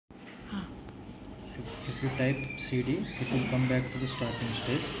if you type cd, it will come back to the starting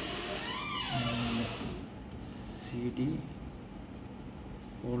stage, and cd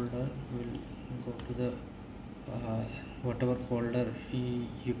folder will go to the whatever folder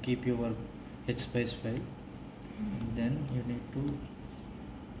you keep your Hspice file, and then you need to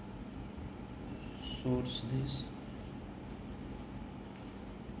source this.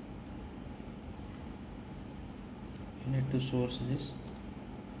 You need to source this,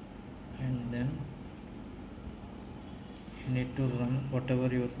 and then you need to run whatever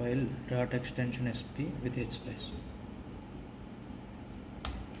your file dot extension sp with Hspice.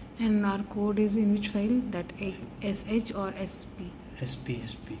 And our code is in which file? That sh or sp? sp.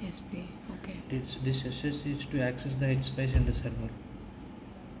 Okay. This sh is to access the Hspice in the server.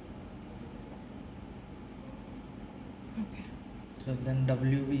 Okay. So then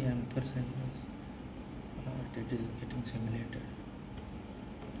wv ampersand it is getting simulated,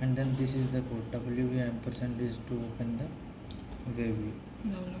 and then this is the code. wv ampersand is to open the wave view.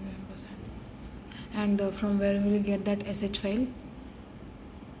 wv ampersand. And from where will we get that sh file?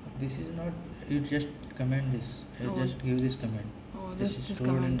 This is not, you just command this. Just give this command. This is stored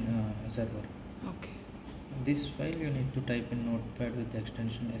command in server. Okay. This file you need to type in notepad with the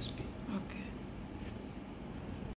extension sp. Okay.